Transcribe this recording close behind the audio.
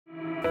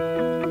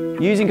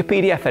Using a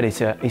PDF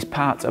editor is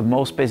part of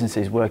most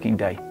businesses' working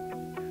day.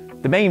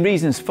 The main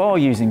reasons for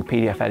using a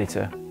PDF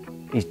editor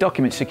is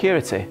document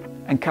security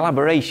and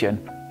collaboration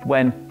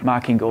when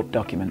marking up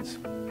documents.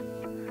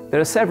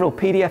 There are several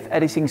PDF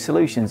editing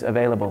solutions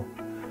available,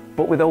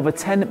 but with over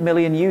 10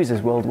 million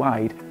users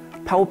worldwide,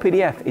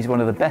 PowerPDF is one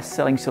of the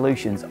best-selling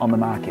solutions on the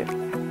market.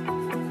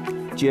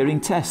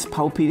 During tests,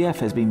 PowerPDF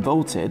has been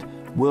voted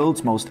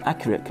world's most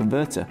accurate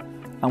converter,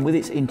 and with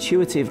its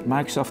intuitive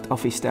Microsoft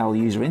Office-style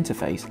user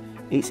interface,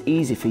 it's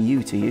easy for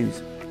you to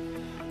use.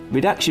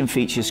 Redaction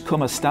features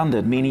come as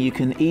standard, meaning you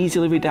can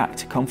easily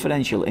redact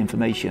confidential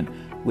information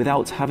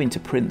without having to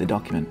print the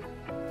document.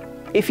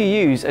 If you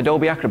use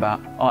Adobe Acrobat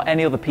or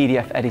any other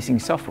PDF editing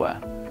software,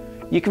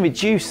 you can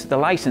reduce the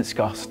license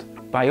cost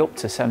by up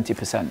to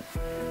 70%.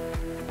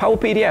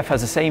 PowerPDF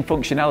has the same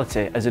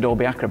functionality as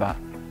Adobe Acrobat,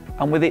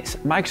 and with its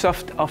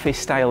Microsoft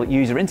Office-style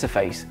user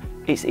interface,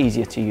 it's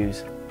easier to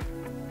use.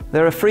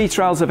 There are free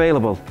trials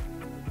available,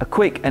 a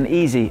quick and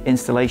easy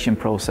installation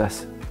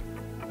process,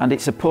 and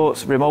it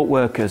supports remote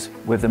workers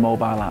with the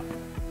mobile app.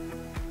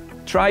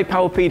 Try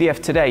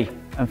PowerPDF today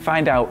and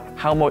find out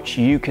how much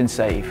you can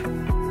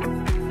save.